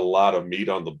not a lot of meat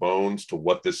on the bones to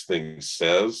what this thing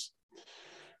says.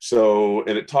 So,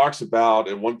 and it talks about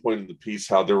at one point in the piece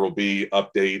how there will be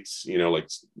updates, like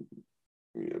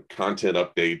content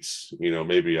updates.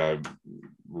 Maybe I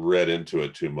read into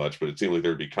it too much, but it seemed like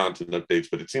there'd be content updates,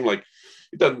 but it seemed like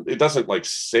it doesn't like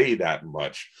say that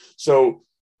much. So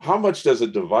how much does a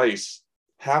device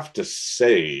have to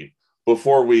say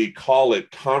before we call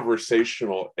it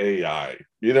conversational AI?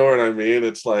 You know what I mean?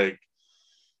 It's like,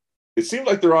 it seemed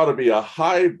like there ought to be a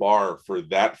high bar for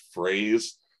that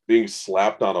phrase being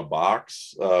slapped on a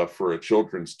box for a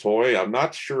children's toy. I'm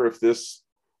not sure if this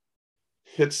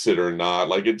hits it or not.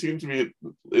 Like, it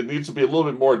needs to be a little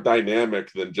bit more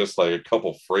dynamic than just like a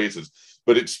couple phrases,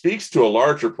 but it speaks to a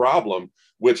larger problem,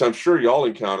 which I'm sure y'all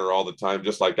encounter all the time,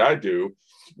 just like I do,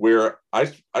 where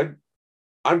I'm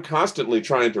constantly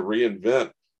trying to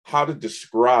reinvent how to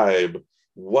describe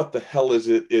what the hell is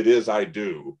it I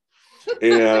do.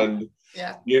 And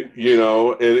yeah,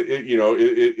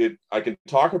 I can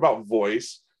talk about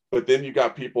voice, but then you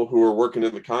got people who are working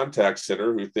in the contact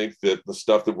center who think that the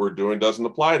stuff that we're doing doesn't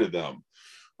apply to them.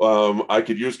 I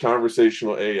could use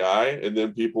conversational AI, and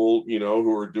then people,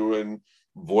 who are doing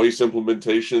voice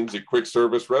implementations at quick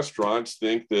service restaurants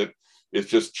think that it's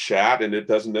just chat and it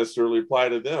doesn't necessarily apply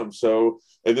to them. So,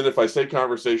 and then if I say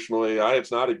conversational AI,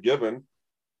 it's not a given.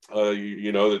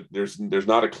 That there's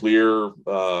not a clear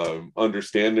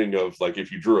understanding of, like,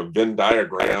 if you drew a Venn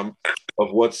diagram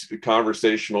of what's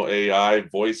conversational AI,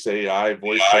 voice technology,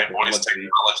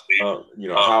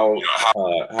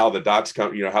 how the dots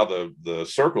come, how the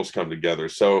circles come together.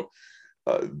 So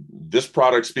this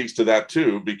product speaks to that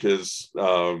too, because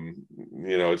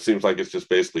it seems like it's just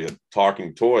basically a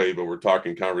talking toy, but we're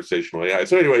talking conversational AI.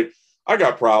 So anyway, I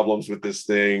got problems with this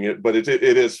thing, but it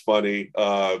is funny.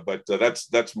 But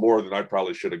that's more than I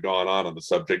probably should have gone on the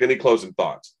subject. Any closing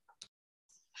thoughts?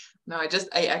 No, I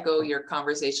echo your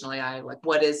conversational AI. Like,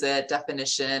 what is it?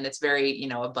 Definition. It's very, a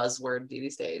buzzword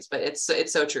these days, but it's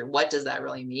so true. What does that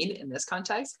really mean in this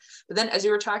context? But then as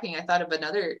you were talking, I thought of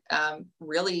another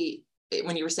really,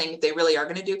 when you were saying if they really are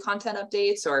going to do content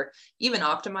updates or even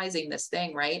optimizing this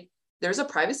thing, right? There's a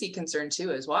privacy concern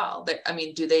too as well.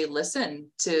 Do they listen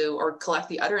to or collect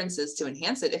the utterances to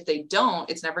enhance it? If they don't,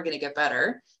 it's never going to get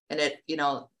better. And that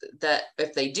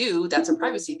if they do, that's a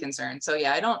privacy concern. So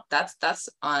yeah, that's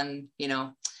on,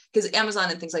 because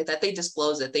Amazon and things like that, they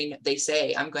disclose it. They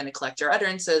say, I'm going to collect your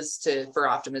utterances for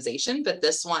optimization, but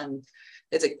this one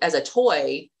is as a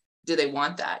toy. Do they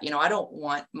want that? I don't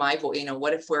want my voice,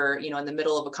 what if we're, in the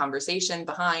middle of a conversation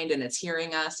behind and it's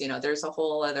hearing us, there's a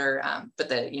whole other, but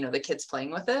the kids playing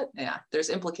with it. Yeah,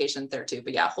 there's implications there too.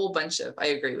 But yeah, I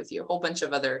agree with you, a whole bunch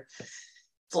of other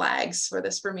flags for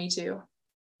this for me too.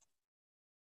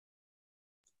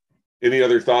 Any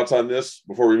other thoughts on this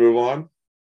before we move on?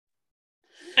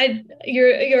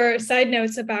 Your side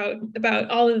notes about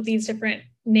all of these different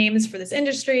names for this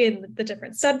industry and the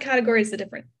different subcategories, the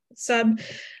different subfields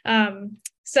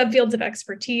of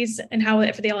expertise and how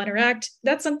they all interact.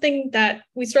 That's something that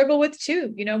we struggle with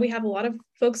too. We have a lot of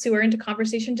folks who are into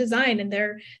conversation design and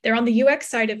they're on the UX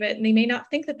side of it, and they may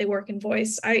not think that they work in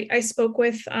voice. I spoke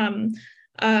with a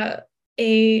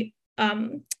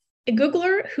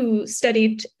Googler who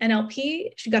studied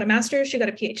NLP. She got a master's, she got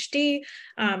a PhD.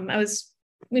 I was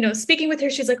speaking with her,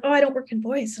 she's like, oh, I don't work in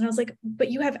voice. And I was like, but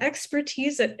you have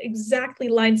expertise that exactly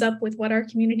lines up with what our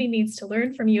community needs to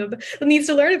learn from you, needs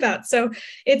to learn about. So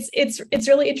it's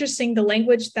really interesting, the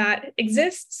language that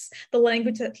exists, the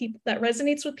language that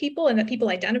resonates with people and that people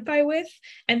identify with,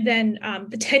 and then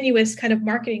the tenuous kind of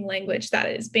marketing language that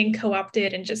is being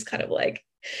co-opted and just kind of like,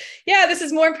 yeah, this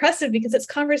is more impressive because it's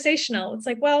conversational. It's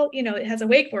like, well, it has a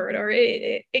wake word, or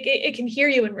it can hear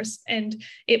you and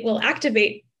it will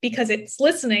activate because it's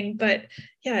listening. But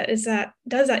yeah, is that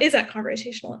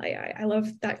conversational AI? I love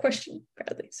that question,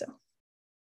 Bradley. So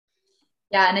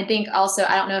yeah, and I think also,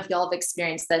 I don't know if y'all have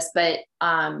experienced this, but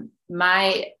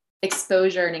my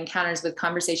exposure and encounters with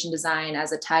conversation design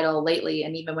as a title lately,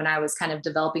 and even when I was kind of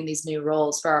developing these new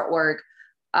roles for our org,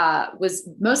 was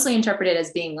mostly interpreted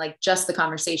as being like just the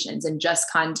conversations and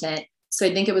just content. So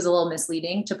I think it was a little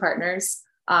misleading to partners.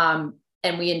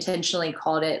 And we intentionally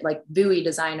called it like VUI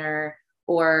designer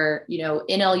or,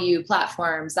 NLU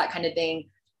platforms, that kind of thing,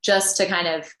 just to kind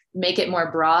of make it more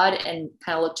broad and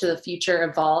kind of look to the future,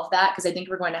 evolve that. Because I think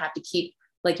we're going to have to keep,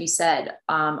 like you said,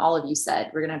 all of you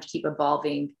said, we're going to have to keep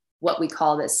evolving what we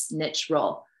call this niche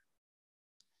role.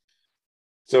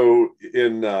 So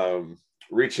in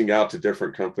reaching out to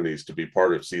different companies to be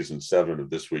part of season 7 of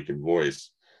This Week in Voice,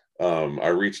 I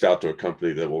reached out to a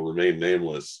company that will remain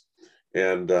nameless.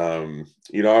 And I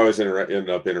always end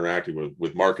up interacting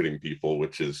with marketing people,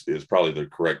 which is probably the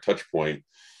correct touch point.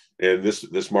 And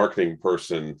this marketing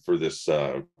person for this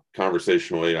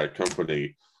conversational AI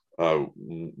company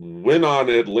went on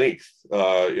at length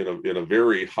in a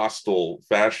very hostile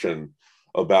fashion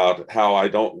about how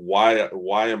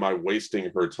why am I wasting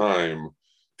her time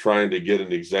trying to get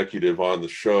an executive on the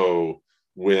show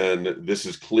when this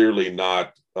is clearly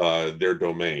not their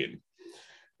domain.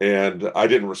 And I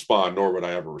didn't respond, nor would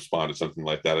I ever respond to something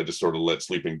like that. I just sort of let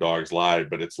sleeping dogs lie.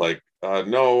 But it's like,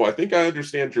 no, I think I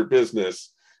understand your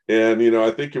business. And,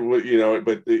 I think it would,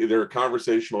 but they're a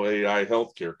conversational AI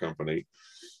healthcare company.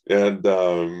 And,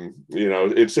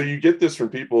 and so you get this from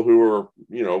people who are,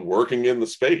 working in the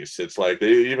space. It's like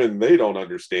they don't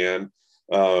understand,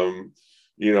 and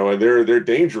they're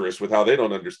dangerous with how they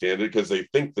don't understand it because they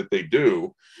think that they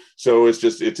do. So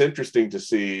it's interesting to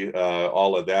see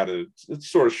all of that. And it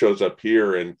sort of shows up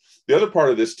here. And the other part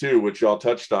of this too, which y'all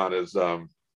touched on, is,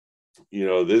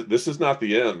 this is not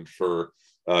the end for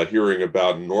hearing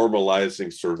about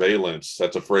normalizing surveillance.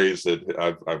 That's a phrase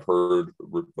that I've heard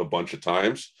a bunch of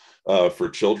times for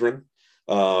children.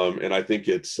 And I think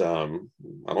I don't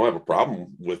have a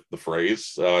problem with the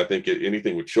phrase. I think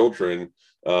anything with children,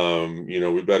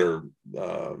 we better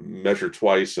measure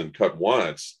twice and cut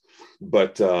once.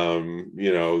 But, it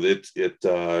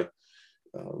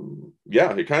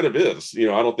kind of is. I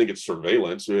don't think it's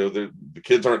surveillance. The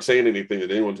kids aren't saying anything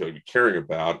that anyone's going to be caring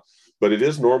about, but it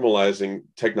is normalizing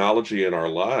technology in our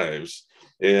lives.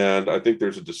 And I think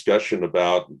there's a discussion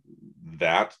about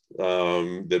that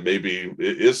maybe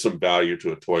it is some value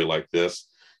to a toy like this.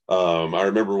 I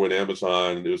remember when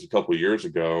Amazon, it was a couple of years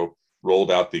ago,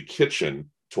 rolled out the kitchen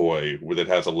toy that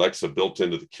has Alexa built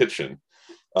into the kitchen.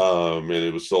 And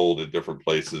it was sold at different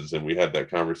places, and we had that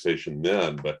conversation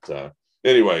then. But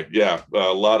anyway,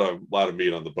 a lot of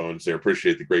meat on the bones there.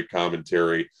 Appreciate the great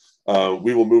commentary.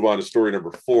 We will move on to story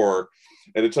number 4.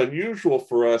 And it's unusual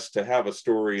for us to have a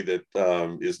story that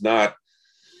is not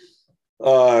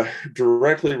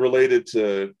directly related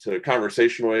to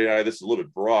conversational AI. This is a little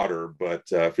bit broader, but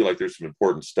I feel like there's some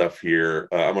important stuff here.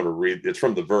 I'm going to read. It's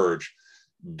from The Verge.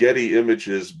 Getty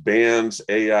Images bans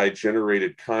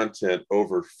AI-generated content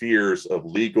over fears of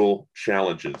legal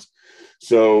challenges.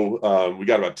 So we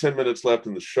got about 10 minutes left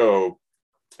in the show.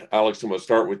 Alex, I'm going to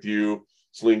start with you.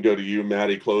 Celine, go to you.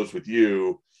 Maddie, close with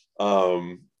you.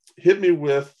 Hit me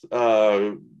with,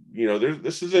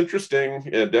 this is interesting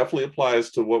and definitely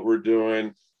applies to what we're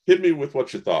doing. Hit me with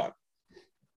what you thought.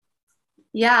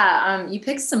 Yeah, you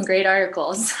picked some great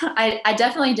articles. I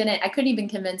definitely I couldn't even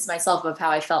convince myself of how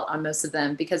I felt on most of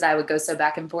them because I would go so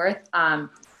back and forth. I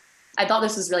thought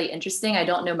this was really interesting. I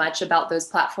don't know much about those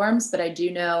platforms, but I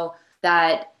do know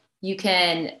that it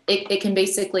can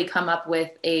basically come up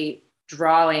with a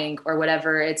drawing or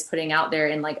whatever it's putting out there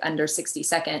in like under 60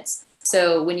 seconds.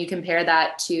 So when you compare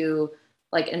that to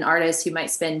like an artist who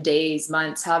might spend days,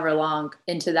 months, however long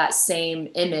into that same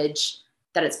image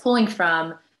that it's pulling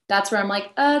from, that's where I'm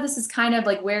like, oh, this is kind of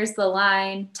like, where's the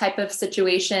line type of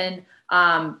situation.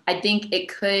 I think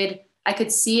I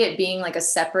could see it being like a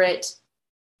separate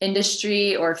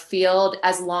industry or field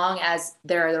as long as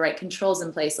there are the right controls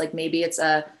in place. Like maybe it's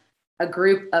a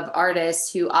group of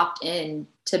artists who opt in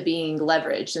to being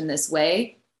leveraged in this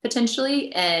way,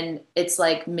 potentially. And it's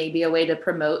like maybe a way to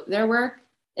promote their work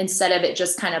instead of it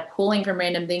just kind of pulling from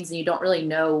random things and you don't really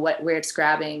know where it's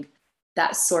grabbing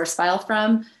that source file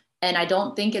from. And I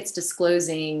don't think it's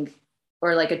disclosing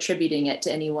or like attributing it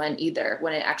to anyone either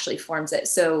when it actually forms it.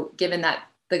 So given that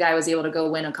the guy was able to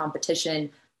go win a competition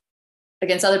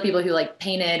against other people who like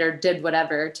painted or did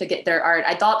whatever to get their art,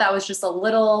 I thought that was just a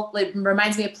little, it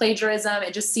reminds me of plagiarism.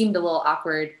 It just seemed a little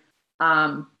awkward.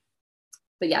 But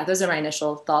yeah, those are my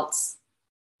initial thoughts.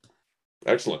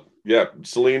 Excellent. Yeah.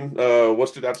 Celine, what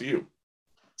stood out to you?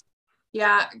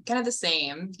 Yeah, kind of the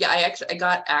same. Yeah, I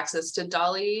got access to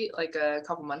DALL-E like a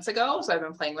couple months ago, so I've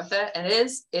been playing with it, and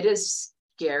it is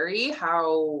scary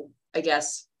how, I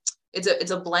guess,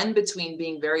 it's a blend between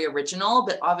being very original,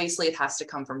 but obviously it has to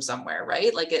come from somewhere,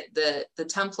 right? Like the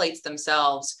templates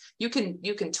themselves, you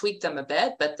can tweak them a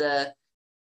bit, but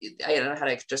I don't know how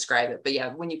to describe it, but yeah,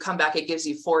 when you come back, it gives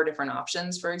you 4 different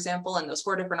options, for example, and those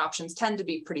 4 different options tend to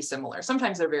be pretty similar.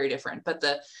 Sometimes they're very different, but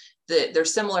they're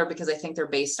similar because I think they're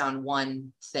based on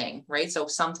one thing, right? So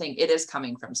it is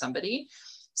coming from somebody.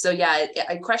 So yeah,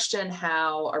 I question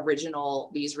how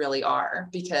original these really are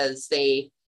because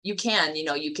you can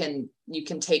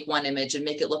take one image and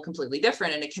make it look completely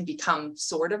different and it can become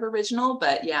sort of original,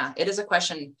 but yeah, it is a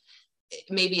question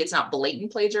maybe it's not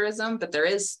blatant plagiarism, but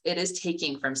it is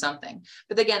taking from something.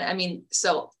 But again, I mean,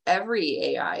 so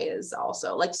every AI is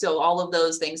also like, so all of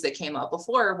those things that came up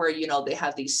before where, they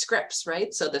have these scripts,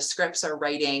 right? So the scripts are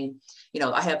writing,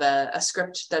 I have a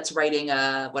script that's writing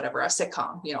a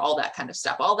sitcom, all that kind of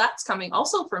stuff. All that's coming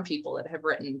also from people that have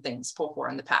written things before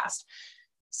in the past.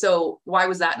 So why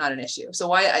was that not an issue?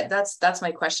 So that's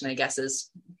my question, I guess, is,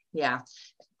 yeah,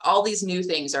 all these new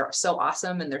things are so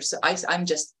awesome. And I'm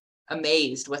just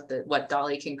amazed with what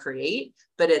DALL-E can create,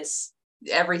 but it's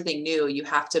everything new. You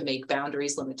have to make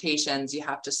boundaries, limitations. You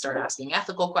have to start asking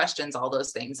ethical questions, all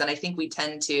those things. And I think we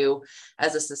tend to,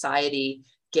 as a society,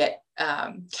 get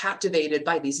captivated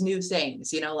by these new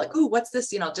things, like, ooh, what's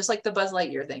this? Just like the Buzz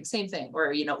Lightyear thing, same thing,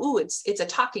 or, ooh, it's a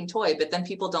talking toy, but then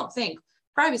people don't think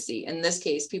privacy. In this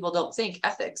case, people don't think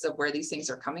ethics of where these things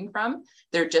are coming from.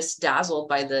 They're just dazzled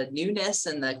by the newness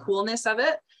and the coolness of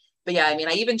it. But yeah, I mean,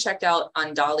 I even checked out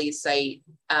on DALL-E's site,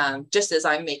 just as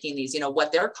I'm making these,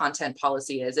 what their content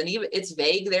policy is. And even it's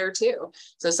vague there too.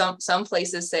 So some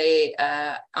places say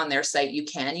on their site, you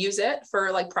can use it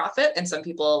for like profit. And some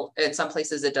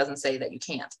places it doesn't say that you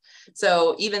can't.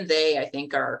 So even they, I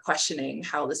think, are questioning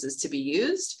how this is to be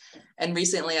used. And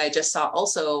recently I just saw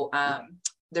also,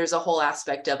 there's a whole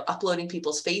aspect of uploading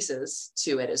people's faces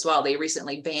to it as well. They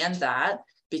recently banned that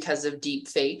because of deep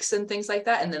fakes and things like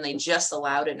that. And then they just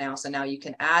allowed it now. So now you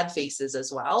can add faces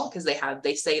as well, because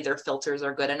they say their filters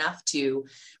are good enough to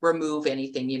remove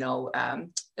anything,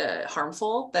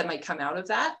 harmful that might come out of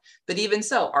that. But even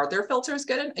so, are their filters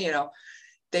good?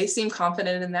 They seem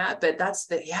confident in that, but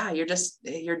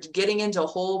you're getting into a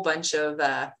whole bunch of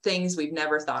things we've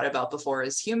never thought about before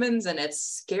as humans. And it's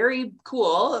scary,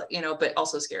 cool, but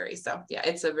also scary. So yeah,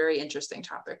 it's a very interesting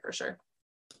topic for sure.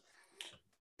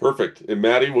 Perfect. And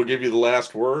Maddie, we'll give you the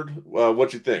last word.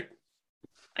 What you think?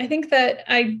 I think that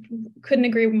I couldn't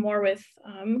agree more with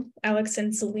Alex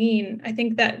and Celine. I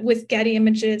think that with Getty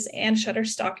Images and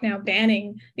Shutterstock now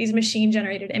banning these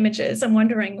machine-generated images, I'm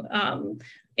wondering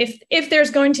if there's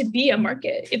going to be a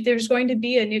market, if there's going to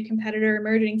be a new competitor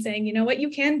emerging saying, you know what, you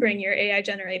can bring your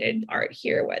AI-generated art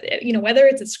here, whether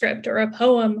it's a script or a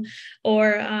poem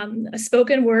or a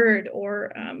spoken word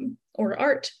or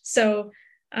art. So.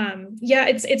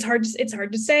 It's hard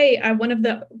to say. One of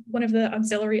the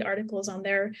auxiliary articles on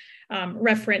there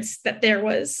referenced that there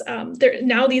was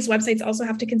now these websites also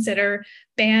have to consider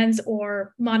bans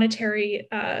or monetary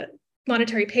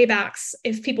paybacks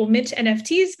if people mint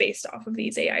NFTs based off of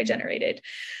these AI generated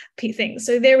things.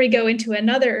 So there we go into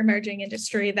another emerging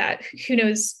industry that who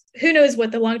knows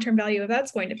what the long-term value of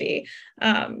that's going to be.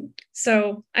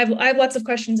 So I have lots of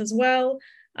questions as well.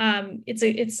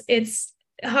 It's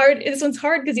hard. This one's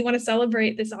hard because you want to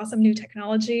celebrate this awesome new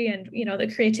technology and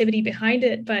the creativity behind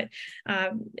it, but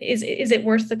is it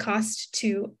worth the cost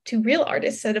to real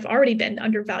artists that have already been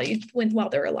undervalued while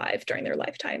they're alive during their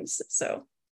lifetimes? So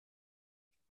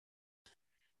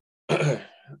it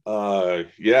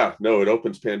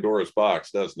opens Pandora's box,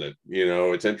 doesn't it?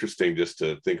 It's interesting just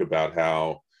to think about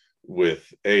how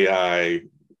with AI,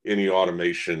 any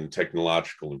automation,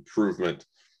 technological improvement,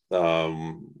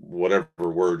 whatever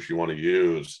words you want to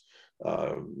use,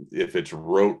 if it's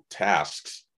rote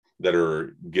tasks that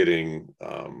are getting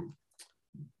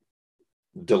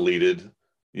deleted,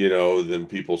 then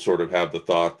people sort of have the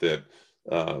thought that,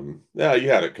 you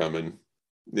had it coming.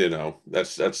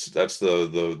 That's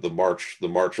the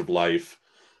march of life.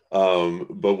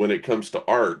 But when it comes to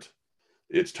art,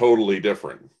 it's totally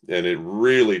different, and it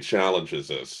really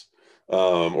challenges us,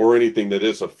 or anything that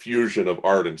is a fusion of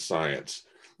art and science.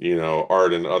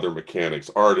 Art and other mechanics,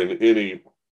 art in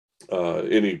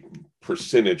any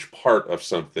percentage part of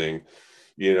something,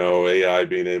 AI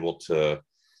being able to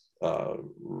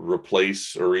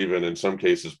replace or even in some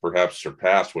cases perhaps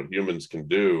surpass what humans can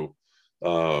do.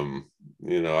 I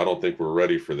don't think we're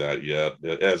ready for that yet,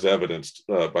 as evidenced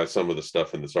by some of the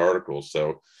stuff in this article.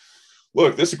 So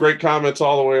look, this is great comments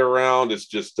all the way around. It's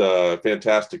just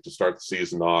fantastic to start the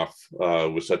season off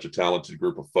with such a talented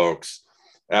group of folks.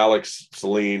 Alex,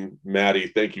 Celine, Maddie,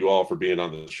 thank you all for being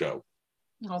on the show.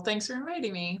 Well, thanks for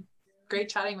inviting me. Great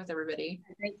chatting with everybody.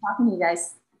 Great talking to you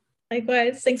guys.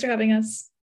 Likewise. Thanks for having us.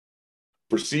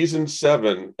 For season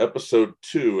 7, episode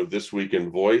 2 of This Week in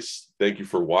Voice, thank you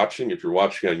for watching. If you're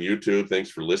watching on YouTube, thanks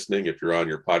for listening. If you're on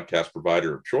your podcast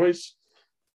provider of choice,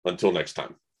 until next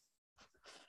time.